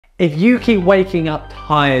If you keep waking up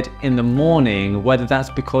tired in the morning, whether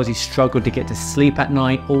that's because you struggle to get to sleep at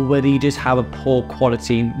night or whether you just have a poor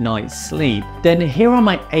quality night's sleep, then here are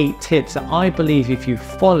my 8 tips that I believe if you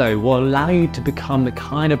follow will allow you to become the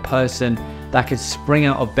kind of person that can spring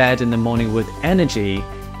out of bed in the morning with energy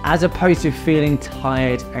as opposed to feeling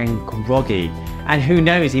tired and groggy. And who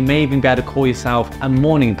knows, you may even be able to call yourself a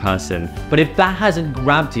morning person. But if that hasn't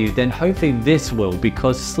grabbed you, then hopefully this will,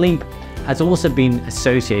 because sleep has also been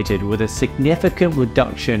associated with a significant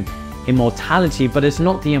reduction in mortality, but it's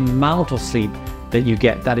not the amount of sleep that you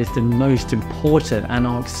get that is the most important, and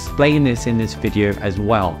I'll explain this in this video as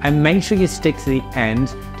well. And make sure you stick to the end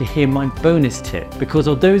to hear my bonus tip, because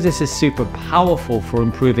although this is super powerful for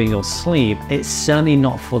improving your sleep, it's certainly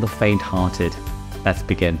not for the faint-hearted. Let's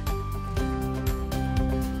begin.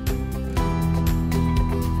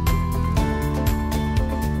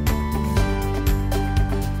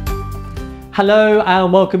 Hello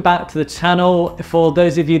and welcome back to the channel. For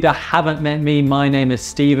those of you that haven't met me, my name is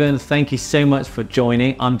Steven. Thank you so much for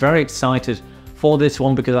joining. I'm very excited for this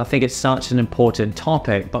one because I think it's such an important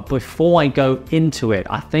topic. But before I go into it,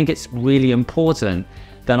 I think it's really important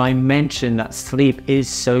that I mention that sleep is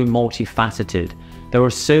so multifaceted. There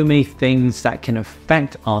are so many things that can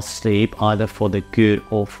affect our sleep, either for the good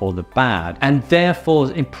or for the bad. And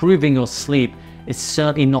therefore, improving your sleep is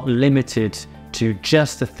certainly not limited to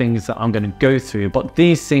just the things that I'm going to go through, but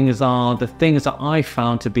these things are the things that I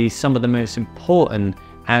found to be some of the most important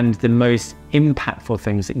and the most impactful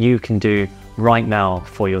things that you can do right now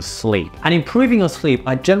for your sleep. And improving your sleep,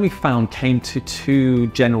 I generally found, came to 2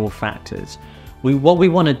 general factors. What we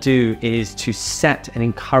want to do is to set and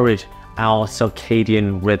encourage our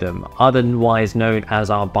circadian rhythm, otherwise known as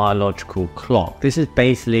our biological clock. This is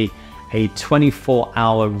basically a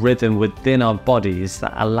 24-hour rhythm within our bodies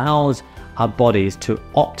that allows our bodies to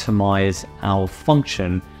optimize our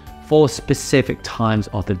function for specific times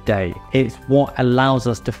of the day. It's what allows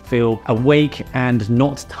us to feel awake and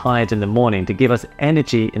not tired in the morning, to give us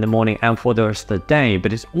energy in the morning and for the rest of the day.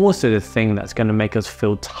 But it's also the thing that's going to make us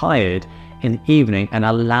feel tired in the evening and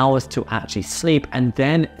allow us to actually sleep and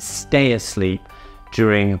then stay asleep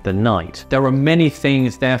during the night. There are many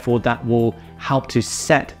things, therefore, that will help to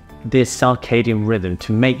set this circadian rhythm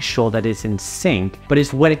to make sure that it's in sync, but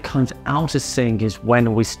it's when it comes out of sync is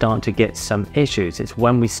when we start to get some issues. It's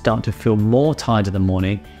when we start to feel more tired in the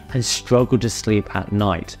morning and struggle to sleep at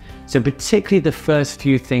night. So particularly the first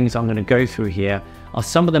few things I'm going to go through here are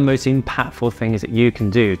some of the most impactful things that you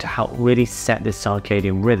can do to help really set this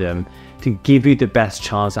circadian rhythm to give you the best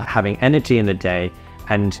chance of having energy in the day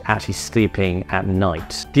and actually sleeping at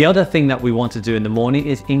night. The other thing that we want to do in the morning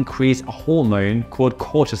is increase a hormone called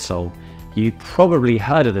cortisol. You've probably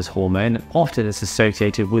heard of this hormone, and often it's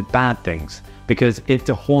associated with bad things because it's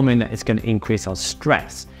a hormone that is going to increase our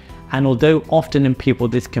stress. And although often in people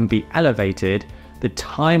this can be elevated, the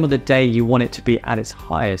time of the day you want it to be at its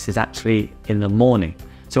highest is actually in the morning.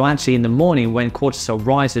 So actually in the morning when cortisol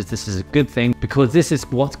rises, this is a good thing because this is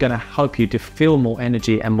what's going to help you to feel more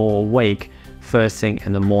energy and more awake first thing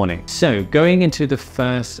in the morning. So going into the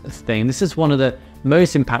first thing, this is one of the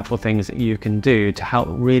most impactful things that you can do to help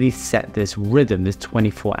really set this rhythm, this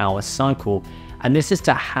 24-hour cycle. And this is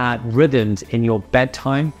to have rhythms in your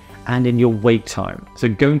bedtime and in your wake time. So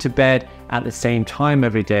going to bed at the same time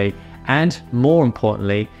every day, and more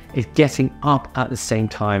importantly, is getting up at the same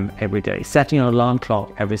time every day, setting an alarm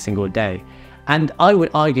clock every single day. And I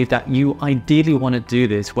would argue that you ideally want to do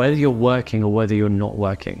this whether you're working or whether you're not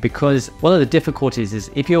working, because one of the difficulties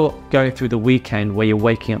is if you're going through the weekend where you're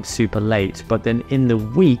waking up super late, but then in the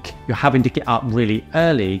week you're having to get up really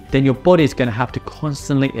early, then your body is going to have to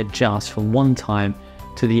constantly adjust from one time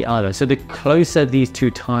to the other. So the closer these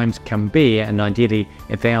 2 times can be, and ideally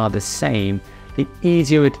if they are the same, the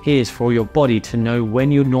easier it is for your body to know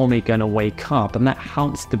when you're normally going to wake up, and that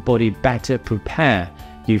helps the body better prepare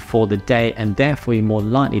you for the day, and therefore you're more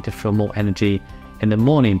likely to feel more energy in the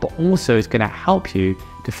morning, but also it's going to help you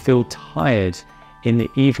to feel tired in the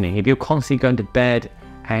evening. If you're constantly going to bed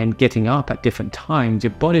and getting up at different times,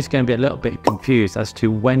 your body's going to be a little bit confused as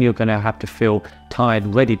to when you're going to have to feel tired,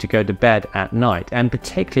 ready to go to bed at night. And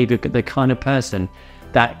particularly if you're the kind of person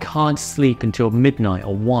that can't sleep until midnight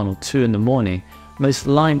or 1 or 2 in the morning, most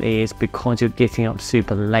likely it's because you're getting up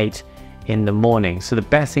super late in the morning. So the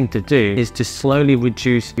best thing to do is to slowly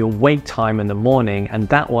reduce your wake time in the morning, and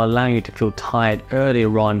that will allow you to feel tired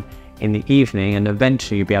earlier on in the evening, and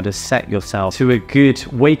eventually you'll be able to set yourself to a good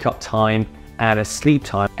wake up time and a sleep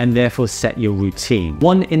time, and therefore set your routine.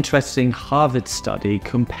 One interesting Harvard study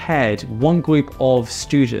compared one group of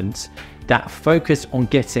students that focused on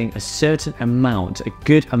getting a certain amount, a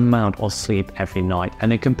good amount of sleep every night, and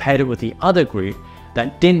then compared it with the other group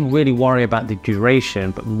that didn't really worry about the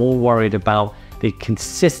duration, but more worried about the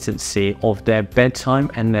consistency of their bedtime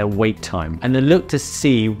and their wake time. And they looked to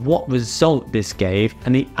see what result this gave,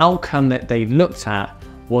 and the outcome that they looked at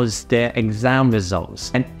was their exam results.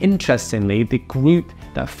 And interestingly, the group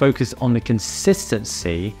that focused on the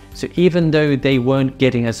consistency, so even though they weren't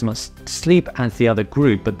getting as much sleep as the other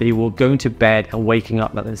group, but they were going to bed and waking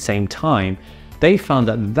up at the same time, they found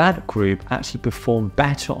that that group actually performed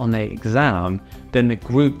better on their exam than the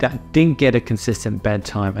group that didn't get a consistent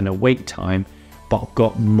bedtime and a wake time, but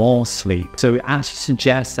got more sleep. So it actually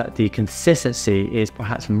suggests that the consistency is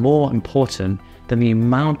perhaps more important than the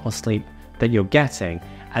amount of sleep that you're getting.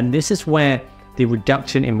 And this is where the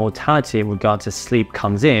reduction in mortality in regards to sleep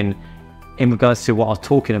comes in regards to what I was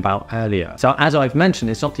talking about earlier. So as I've mentioned,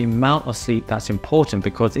 it's not the amount of sleep that's important,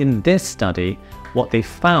 because in this study, what they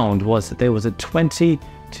found was that there was a 20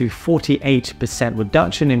 to 48%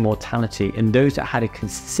 reduction in mortality in those that had a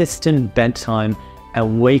consistent bedtime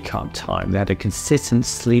and wake up time. They had a consistent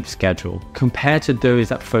sleep schedule compared to those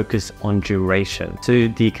that focus on duration. So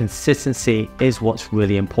the consistency is what's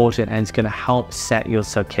really important, and it's going to help set your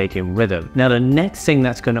circadian rhythm. Now, the next thing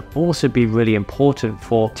that's going to also be really important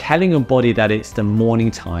for telling your body that it's the morning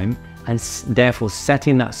time and therefore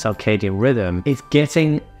setting that circadian rhythm is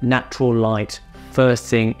getting natural light first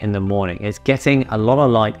thing in the morning. It's getting a lot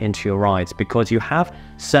of light into your eyes, because you have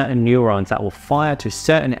certain neurons that will fire to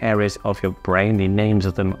certain areas of your brain. The names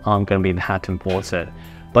of them aren't going to be that important,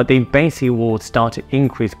 but they basically will start to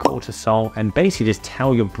increase cortisol and basically just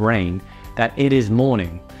tell your brain that it is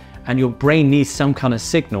morning. And your brain needs some kind of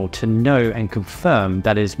signal to know and confirm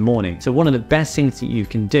that it is morning. So one of the best things that you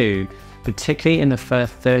can do, particularly in the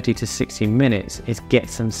first 30 to 60 minutes, is get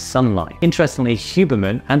some sunlight. Interestingly,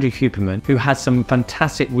 Andrew Huberman, who has some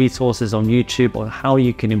fantastic resources on YouTube on how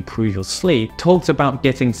you can improve your sleep, talks about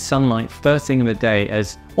getting sunlight first thing in the day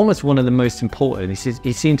as almost one of the most important.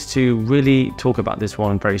 He seems to really talk about this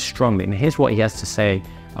one very strongly. And here's what he has to say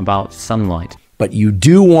about sunlight. But you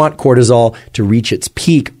do want cortisol to reach its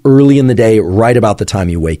peak early in the day, right about the time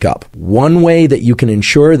you wake up. One way that you can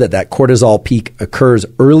ensure that that cortisol peak occurs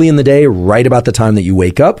early in the day, right about the time that you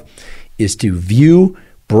wake up, is to view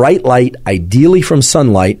bright light, ideally from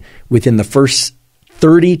sunlight, within the first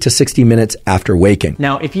 30 to 60 minutes after waking.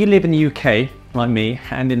 Now, if you live in the UK, like me,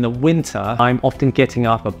 and in the winter, I'm often getting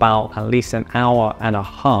up about at least an hour and a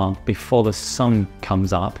half before the sun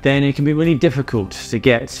comes up, then it can be really difficult to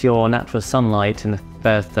get your natural sunlight in the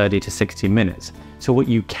first 30 to 60 minutes. So what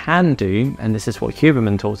you can do, and this is what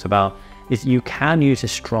Huberman talks about, is you can use a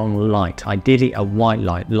strong light, ideally a white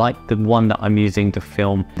light, like the one that I'm using to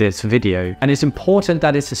film this video. And it's important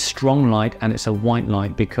that it's a strong light and it's a white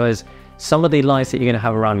light, because some of the lights that you're going to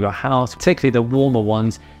have around your house, particularly the warmer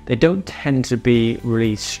ones, they don't tend to be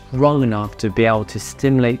really strong enough to be able to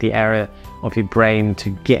stimulate the area of your brain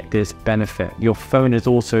to get this benefit. Your phone is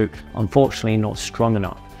also, unfortunately, not strong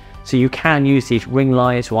enough. So you can use these ring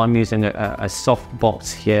lights, or I'm using a soft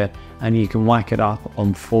box here, and you can whack it up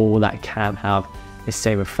on full. That can have the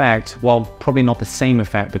same effect. Well, probably not the same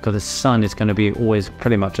effect, because the sun is going to be always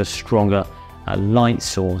pretty much a stronger light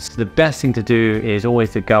source. The best thing to do is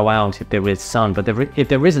always to go out if there is sun, but if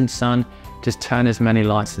there isn't sun, just turn as many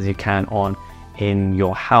lights as you can on in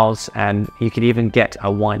your house, and you can even get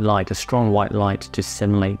a white light, a strong white light, to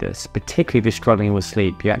simulate this. Particularly if you're struggling with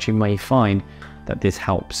sleep, you actually may find that this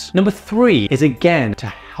helps. Number 3 is, again, to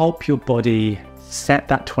help your body set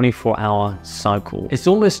that 24-hour cycle. It's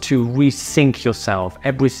almost to resync yourself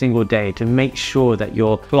every single day to make sure that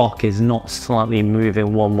your clock is not slightly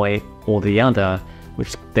moving one way or the other,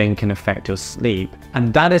 which then can affect your sleep.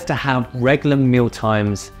 And that is to have regular meal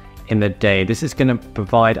times in the day. This is going to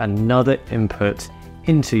provide another input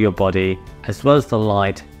into your body, as well as the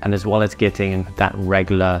light, and as well as getting that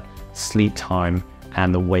regular sleep time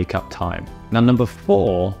and the wake up time. Now, number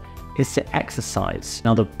 4 is to exercise.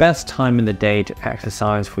 Now, the best time in the day to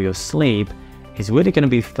exercise for your sleep is really going to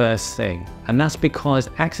be first thing. And that's because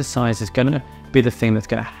exercise is going to be the thing that's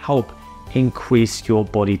going to help increase your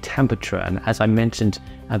body temperature. And as I mentioned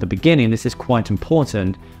at the beginning, this is quite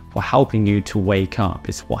important for helping you to wake up.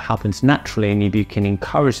 It's what happens naturally, and if you can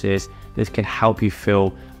encourage this can help you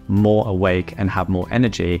feel more awake and have more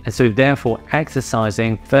energy. And so therefore,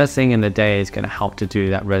 exercising first thing in the day is going to help to do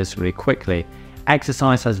that relatively quickly.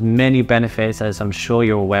 Exercise has many benefits, as I'm sure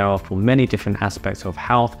you're aware of, for many different aspects of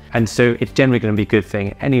health, and so it's generally going to be a good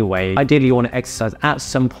thing anyway. Ideally, you want to exercise at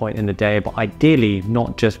some point in the day, but ideally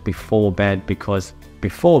not just before bed, because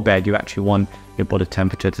before bed, you actually want your body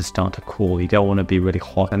temperature to start to cool. You don't want to be really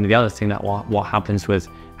hot. And the other thing that what happens with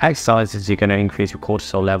exercise is you're going to increase your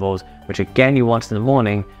cortisol levels, which again you want in the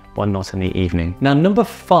morning, but not in the evening. Now, number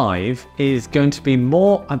 5 is going to be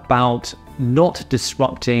more about not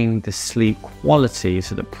disrupting the sleep quality,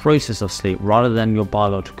 so the process of sleep, rather than your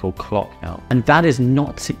biological clock now. And that is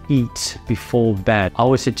not to eat before bed. I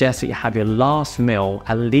would suggest that you have your last meal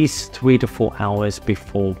at least 3 to 4 hours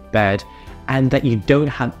before bed, and that you don't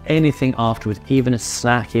have anything afterwards, even a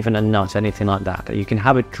snack, even a nut, anything like that. That you can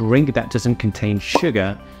have a drink that doesn't contain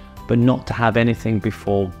sugar, but not to have anything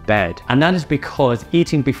before bed. And that is because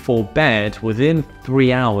eating before bed within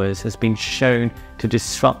 3 hours has been shown to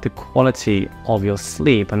disrupt the quality of your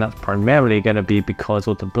sleep. And that's primarily going to be because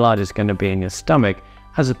all the blood is going to be in your stomach,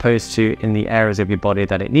 as opposed to in the areas of your body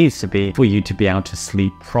that it needs to be for you to be able to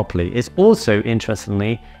sleep properly. It's also,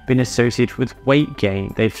 interestingly, been associated with weight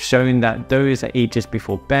gain. They've shown that those that eat just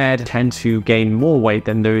before bed tend to gain more weight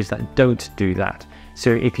than those that don't do that. So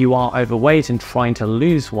if you are overweight and trying to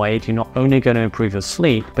lose weight, you're not only going to improve your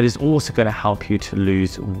sleep, but it's also going to help you to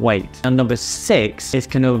lose weight. And number 6 is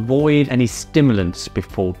going to avoid any stimulants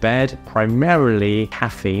before bed, primarily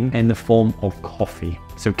caffeine in the form of coffee.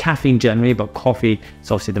 So caffeine generally, but coffee is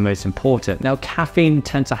obviously the most important. Now, caffeine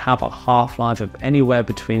tends to have a half-life of anywhere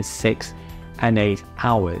between 6 and 8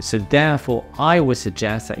 hours. So therefore, I would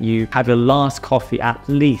suggest that you have your last coffee at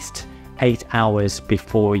least 8 hours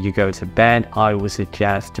before you go to bed. I would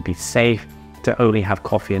suggest, to be safe, to only have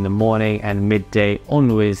coffee in the morning, and midday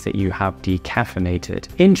onwards that you have decaffeinated.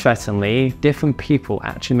 Interestingly, different people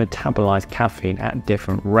actually metabolize caffeine at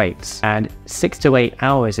different rates, and 6 to 8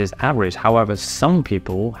 hours is average. However, some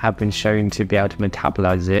people have been shown to be able to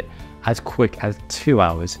metabolize it as quick as 2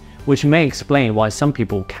 hours, which may explain why some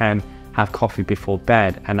people can have coffee before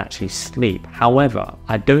bed and actually sleep. However,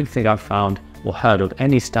 I don't think I've found or heard of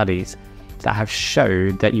any studies that have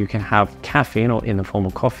showed that you can have caffeine, or in the form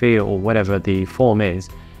of coffee or whatever the form is,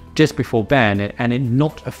 just before bed and it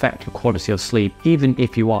not affect your quality of sleep, even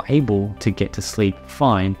if you are able to get to sleep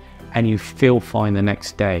fine and you feel fine the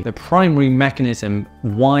next day. The primary mechanism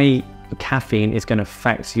why caffeine is going to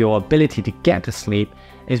affect your ability to get to sleep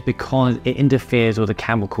is because it interferes with a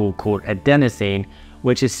chemical called adenosine,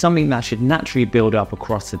 which is something that should naturally build up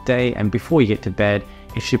across the day, and before you get to bed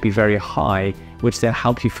it should be very high, which then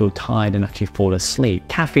helps you feel tired and actually fall asleep.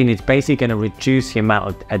 Caffeine is basically going to reduce the amount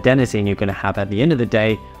of adenosine you're going to have at the end of the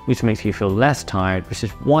day, which makes you feel less tired, which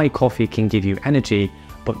is why coffee can give you energy,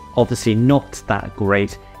 but obviously not that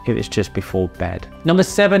great if it's just before bed. Number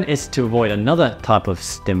 7 is to avoid another type of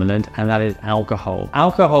stimulant, and that is alcohol.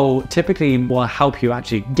 Alcohol typically will help you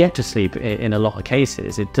actually get to sleep in a lot of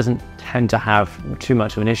cases. It doesn't tend to have too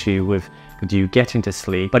much of an issue with you getting to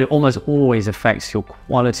sleep, but it almost always affects your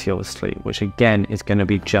quality of sleep, which again is going to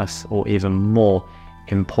be just or even more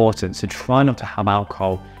important. So try not to have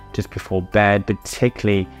alcohol just before bed,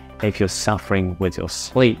 particularly if you're suffering with your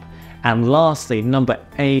sleep. And lastly, number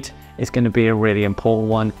 8 is going to be a really important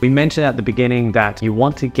one. We mentioned at the beginning that you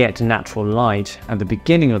want to get natural light at the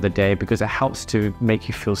beginning of the day because it helps to make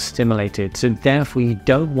you feel stimulated. So therefore, you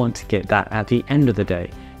don't want to get that at the end of the day.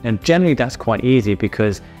 And generally that's quite easy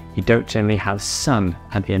because you don't generally have sun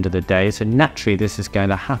at the end of the day, so naturally this is going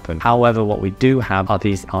to happen. However, what we do have are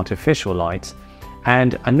these artificial lights,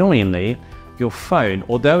 and annoyingly, your phone,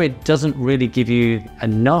 although it doesn't really give you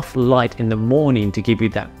enough light in the morning to give you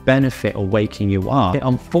that benefit of waking you up, it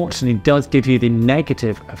unfortunately does give you the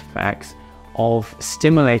negative effects of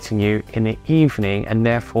stimulating you in the evening, and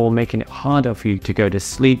therefore making it harder for you to go to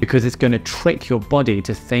sleep, because it's going to trick your body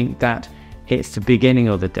to think that it's the beginning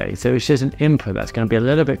of the day. So it's just an input that's going to be a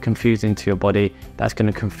little bit confusing to your body, that's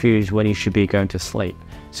going to confuse when you should be going to sleep.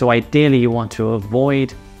 So ideally you want to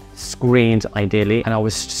avoid screens, ideally, and I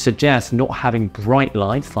would suggest not having bright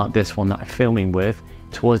lights like this one that I'm filming with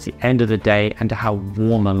towards the end of the day, and to have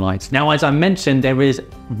warmer lights. Now, as I mentioned, there is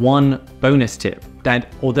one bonus tip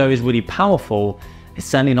that, although is really powerful, it's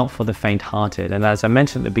certainly not for the faint-hearted. And as I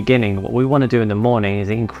mentioned at the beginning, what we want to do in the morning is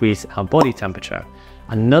increase our body temperature.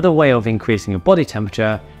 Another way of increasing your body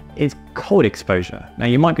temperature is cold exposure. Now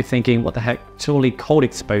you might be thinking, what the heck, surely cold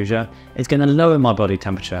exposure is going to lower my body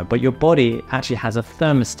temperature, but your body actually has a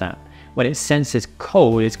thermostat. When it senses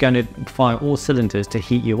cold, it's going to fire all cylinders to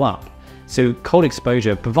heat you up. So cold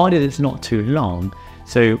exposure, provided it's not too long,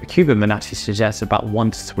 so Huberman actually suggests about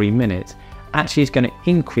 1 to 3 minutes, actually is going to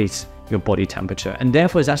increase your body temperature, and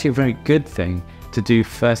therefore it's actually a very good thing to do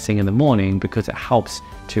first thing in the morning, because it helps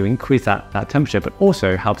to increase that temperature, but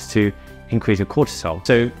also helps to increase your cortisol.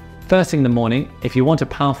 So first thing in the morning, if you want a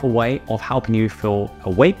powerful way of helping you feel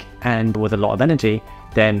awake and with a lot of energy,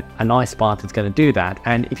 then an ice bath is going to do that.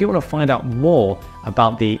 And if you want to find out more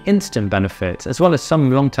about the instant benefits as well as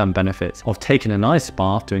some long-term benefits of taking an ice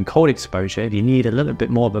bath during cold exposure, if you need a little bit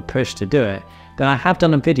more of a push to do it, then I have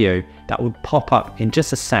done a video that will pop up in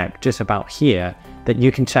just a sec, just about here, that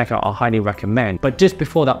you can check out. I highly recommend. But just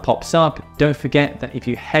before that pops up, don't forget that if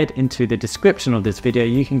you head into the description of this video,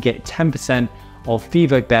 you can get 10% of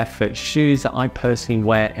Vivo barefoot shoes that I personally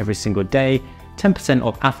wear every single day, 10%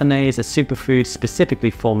 of Athenaise, a superfood specifically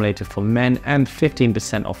formulated for men, and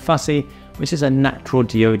 15% of Fussy, which is a natural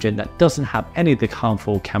deodorant that doesn't have any of the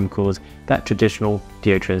harmful chemicals that traditional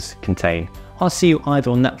deodorants contain. I'll see you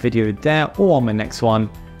either on that video there or on my next one.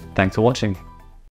 Thanks for watching.